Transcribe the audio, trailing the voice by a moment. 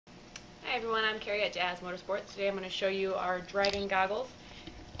Hi everyone, I'm Kari at Jazz Motorsports. Today I'm going to show you our Dragon goggles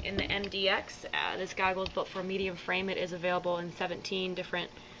in the MDX. This goggle is built for a medium frame. It is available in 17 different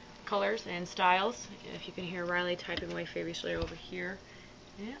colors and styles. If you can hear Riley typing away feverishly over here.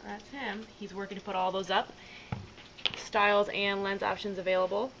 Yeah, that's him. He's working to put all those up. Styles and lens options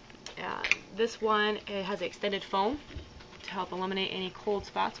available. This one, it has extended foam to help eliminate any cold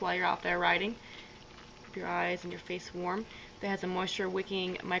spots while you're out there riding. Keep your eyes and your face warm. It has a moisture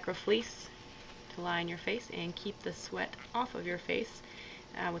wicking micro fleece to line your face and keep the sweat off of your face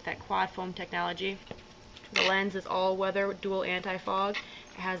with that quad foam technology. The lens is all weather dual anti-fog.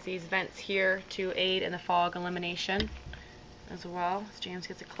 It has these vents here to aid in the fog elimination as well. As James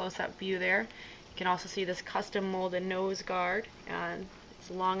gets a close-up view there. You can also see this custom molded nose guard, and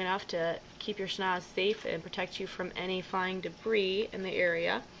it's long enough to keep your schnoz safe and protect you from any flying debris in the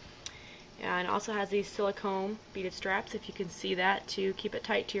area. And it also has these silicone beaded straps, if you can see that, to keep it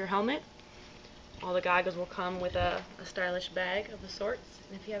tight to your helmet. All the goggles will come with a stylish bag of the sorts.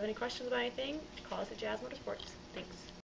 And if you have any questions about anything, call us at Jazz Motorsports. Thanks.